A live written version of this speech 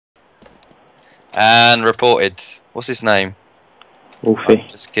And reported. What's his name? Wolfie.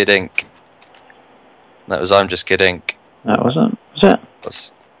 I'm just kidding. That was I'm just kidding. That wasn't. Was it?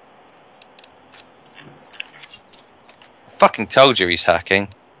 Was. Fucking told you he's hacking.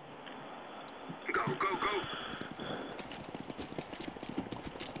 Go, go, go.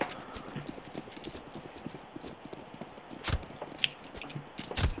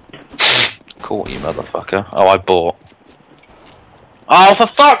 Caught you, motherfucker. Oh, I bought. Oh, for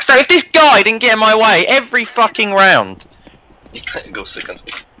fuck's sake, if this guy didn't get in my way every fucking round. Go second.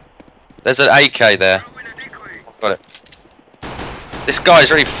 There's an AK there. Got it. This guy's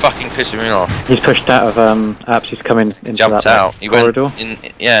really fucking pissing me off. He's pushed out of apps. He's coming into Jumped that out. He corridor. went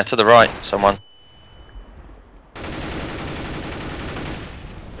in, yeah, to the right. Someone.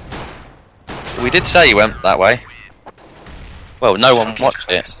 We did say he went that way. Well, no one watched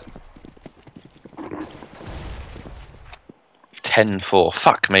it. 10-4.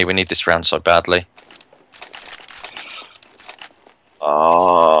 Fuck me, we need this round so badly.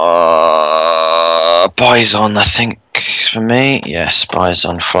 Bison, I think, for me. Yes,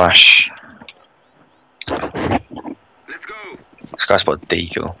 Bison Flash. Let's go. This guy's got a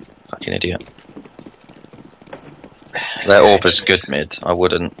deagle. Fucking idiot. Their AWP is good mid. I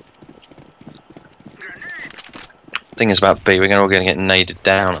wouldn't. Thing is about B, we're all going to get naded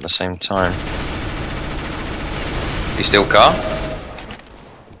down at the same time. You still car?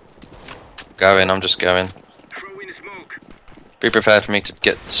 Going, I'm just going. Throw in the smoke. Be prepared for me to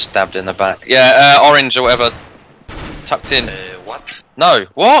get stabbed in the back. Yeah, orange or whatever. Tucked in. What? No,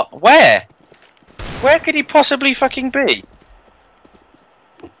 what? Where? Where could he possibly fucking be?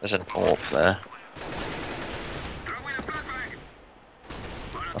 There's an AWP there. Throw in a flashbang.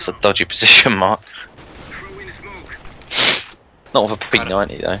 That's a dodgy position, Mark. Throw in the smoke. Not with a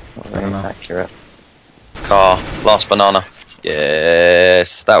P90 though. Not very accurate. Car. Last banana.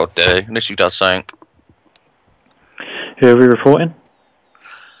 Yes, that'll do. Literally does something. Who are we reporting?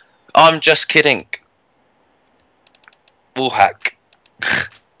 I'm just kidding. We'll hack.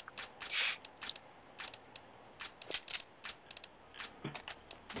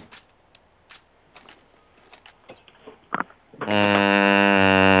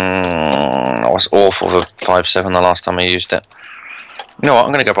 That was awful for 5.7 the last time I used it. You know what,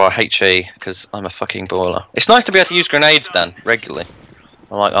 I'm gonna go buy a HE, because I'm a fucking baller. It's nice to be able to use grenades then, regularly.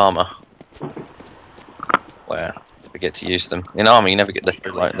 I like armour. Where we get to use them. In armour you never get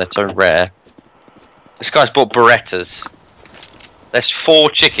they're so rare. This guy's bought Berettas. There's 4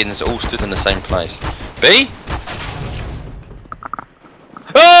 chickens all stood in the same place. B?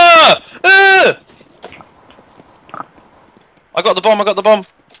 Ah! Ah! I got the bomb, I got the bomb.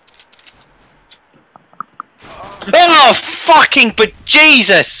 Oh, fucking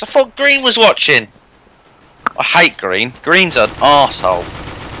bejesus! I thought Green was watching. I hate Green. Green's an arsehole.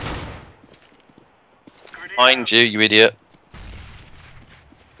 Behind you, you idiot.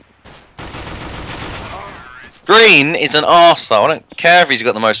 Green is an arsehole. I don't care if he's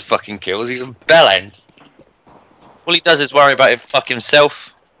got the most fucking kills. He's a bellend. All he does is worry about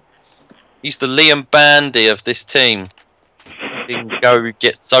himself. He's the Liam Bandy of this team. He can go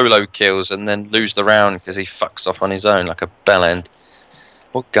get solo kills and then lose the round because he fucks off on his own like a bellend.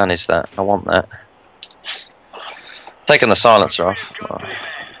 What gun is that? I want that. Taking the silencer off. Oh.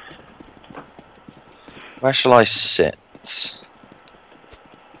 Where shall I sit?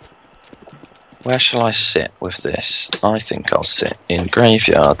 Where shall I sit with this? I think I'll sit in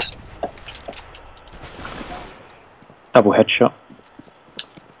graveyard. Double headshot.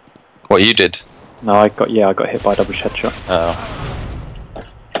 What you did? No, I got hit by a double headshot. Oh.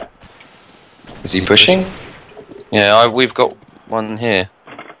 Is he pushing? Yeah, we've got one here.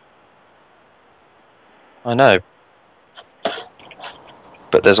 I know.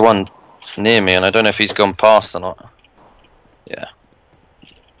 But there's one near me and I don't know if he's gone past or not. Yeah.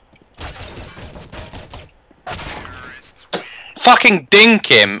 Fucking dink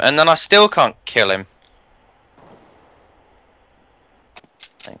him and then I still can't kill him.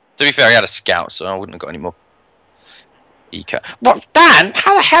 To be fair, he had a scout, so I wouldn't have got any more eco. What, Dan?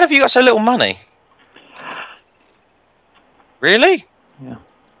 How the hell have you got so little money? Really? Yeah.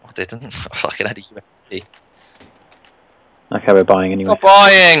 I didn't. I fucking had a USD. Okay, we're buying anyway. Not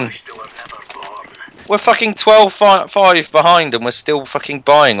buying! We're fucking 12-5 behind and we're still fucking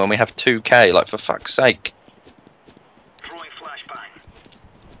buying when we have 2k, like for fuck's sake. Throwing flashbang.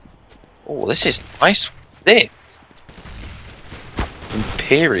 Oh, this is nice. This.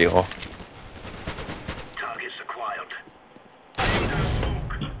 Imperial. Targets acquired.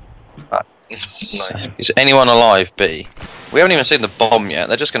 Nice. Is anyone alive, B? We haven't even seen the bomb yet.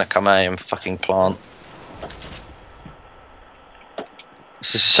 They're just gonna come out and fucking plant.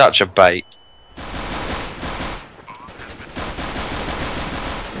 This is such a bait.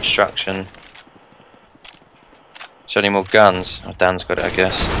 construction. Is there any more guns? Oh, Dan's got it, I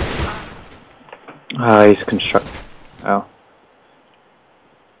guess. Ah, he's construct. Oh.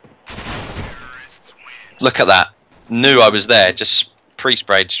 Look at that. Knew I was there, just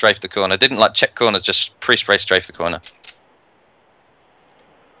pre-sprayed straight for the corner. Didn't like check corners, just pre-sprayed straight for the corner.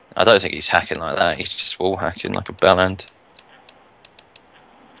 I don't think he's hacking like that, he's just wall hacking like a bell end.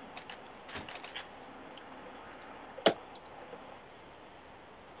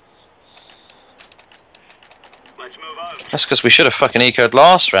 Let's move out. That's because we should have fucking ecoed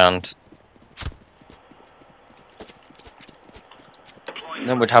last round. Deploying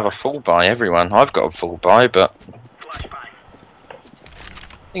Then we'd have a full buy, everyone. I've got a full buy, but flashbang.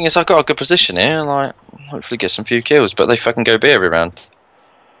 thing is, I've got a good position here, and like, hopefully get some few kills, but they fucking go B every round.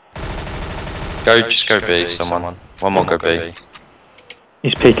 Just go B, someone. One more go B.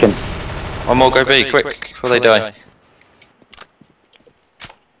 He's peeking. One more go B, quick, before they die.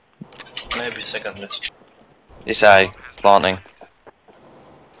 Maybe second mid. It's A, planting.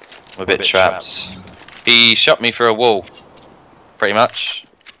 I'm a bit trapped. He shot me through a wall, pretty much.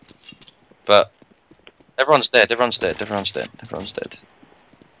 But everyone's dead, everyone's dead, everyone's dead, everyone's dead.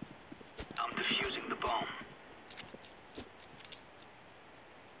 I'm defusing the bomb.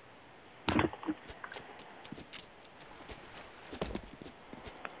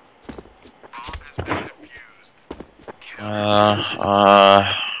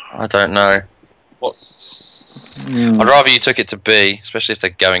 I don't know. I'd rather you took it to B, especially if they're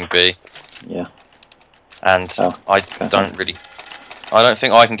going B. Yeah. And Oh, I okay. don't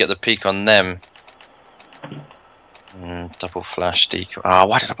think I can get the peak on them. Double flash decoy. Ah,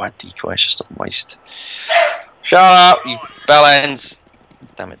 why did I buy decoy? It's just a waste. Shut up, you bell ends.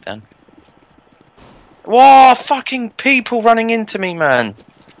 Damn it, Dan. Whoa, fucking people running into me, man.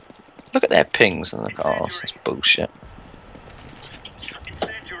 Look at their pings and look, oh, that's bullshit.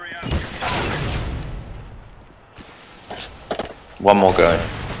 Incendiary out. One more go.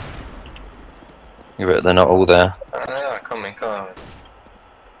 You bet they're not all there. Ah, coming. Flashbang.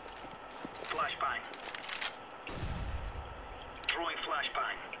 Throwing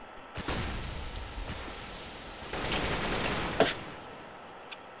flashbang.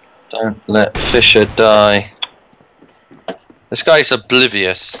 Don't let Fisher die. This guy's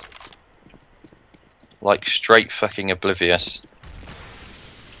oblivious. Like straight fucking oblivious.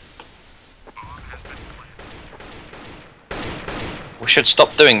 We should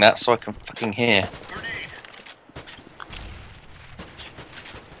stop doing that so I can fucking hear. Grenade.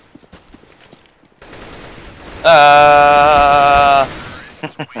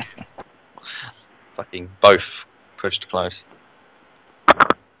 Fucking both pushed close.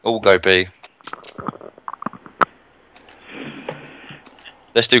 All go B.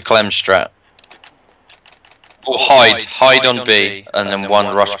 Let's do Clem strat. Or hide on B, and then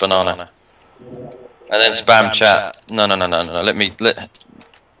one rush banana. And then spam chat. No. Let me. Go,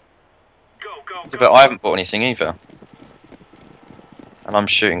 Yeah, but I haven't bought anything either. And I'm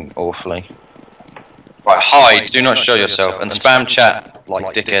shooting awfully. Right, hide, do not show yourself, and spam chat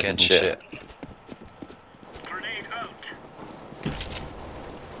like dickhead and shit. Grenade out.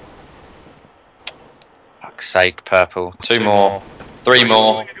 Fuck's sake, purple. Two more. Three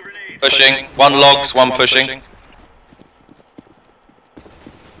more. Throwing a grenade. Pushing. One logs, one pushing.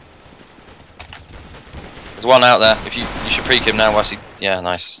 There's one out there. If you should peek him now whilst he. Yeah,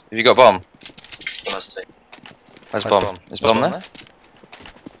 nice. Have you got bomb? Must take. Where's bomb? Is bomb there?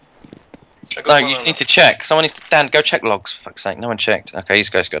 No, you need to check. Someone needs to. Dan, go check logs. For fuck's sake, no one checked. Okay, these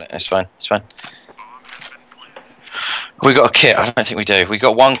guys got it. It's fine. It's fine. We got a kit. I don't think we do. We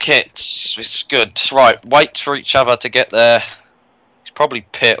got one kit. It's good. Right, wait for each other to get there. He's probably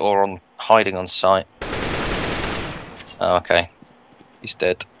pit or on hiding on site. Oh, okay. He's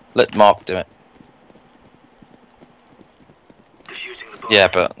dead. Let Mark do it. Defusing the bomb. Yeah,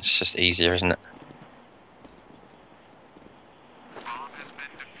 but it's just easier, isn't it?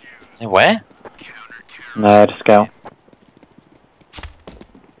 Yeah, where? No, to scale.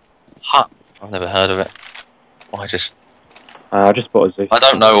 Huh. I've never heard of it. Well, I just bought a Zeus. I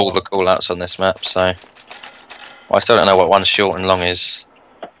don't know all the callouts on this map, so well, I still don't know what one short and long is.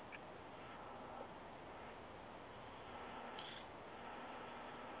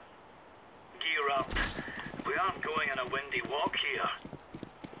 Gear up. We aren't going on a windy walk here.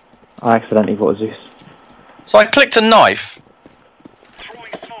 I accidentally bought a Zeus. So I clicked a knife,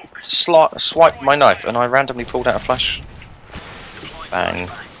 Throwing smoke. swiped my knife, and I randomly pulled out a flash. Deploying Bang.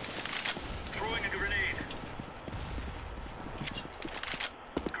 flashbang. Throwing a grenade.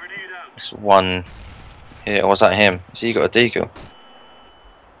 Grenade out. There's one here. Or was that him? So you got a deagle.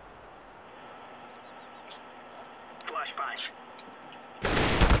 Flashbang.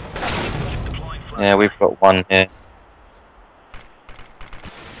 Yeah, we've got one here.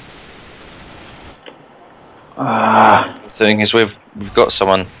 Ah, The thing is, we've got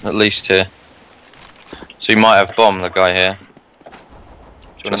someone at least here. So we might have bombed the guy here. Do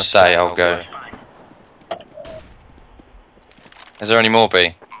you want to stay? I'll go. Is there any more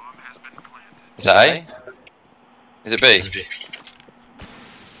B? Is that A? Is it B? It's B.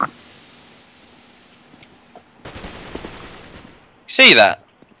 See that?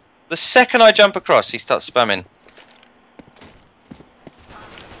 The second I jump across, he starts spamming.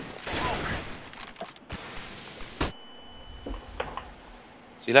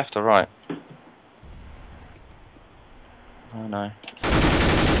 Is he left or right? Oh no.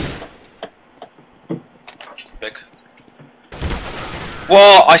 Back.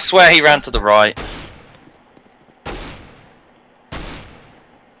 What? I swear he ran to the right.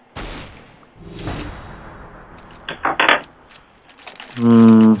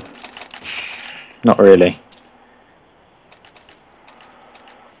 not really.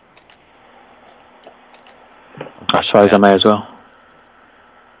 I suppose I may as well.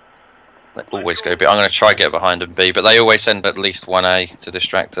 They always go B. I'm going to try get behind them B, but they always send at least one A to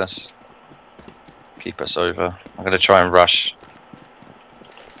distract us. Keep us over. I'm going to try and rush.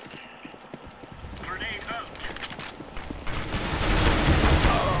 Grenade out.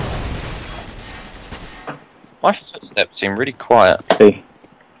 My footsteps seem really quiet. B.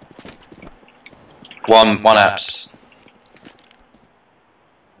 One apps.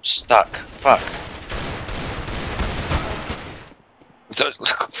 Stuck. Fuck. So,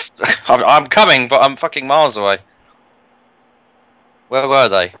 I'm coming, but I'm fucking miles away. Where were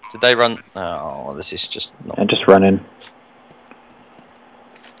they? Did they run? Oh, this is just not. And just run in.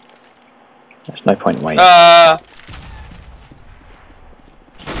 There's no point in waiting.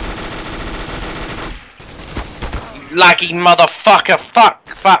 Laggy motherfucker! Fuck!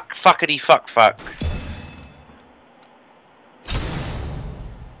 Fuck! Fuckity fuck! Fuck!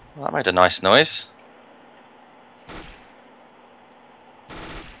 Well, that made a nice noise.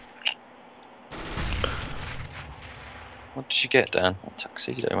 What did you get, Dan? A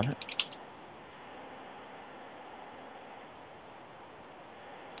tuxedo, wasn't it?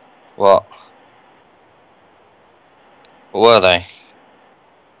 What? What were they?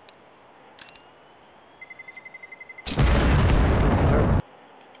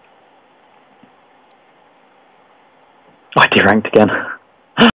 I deranked again.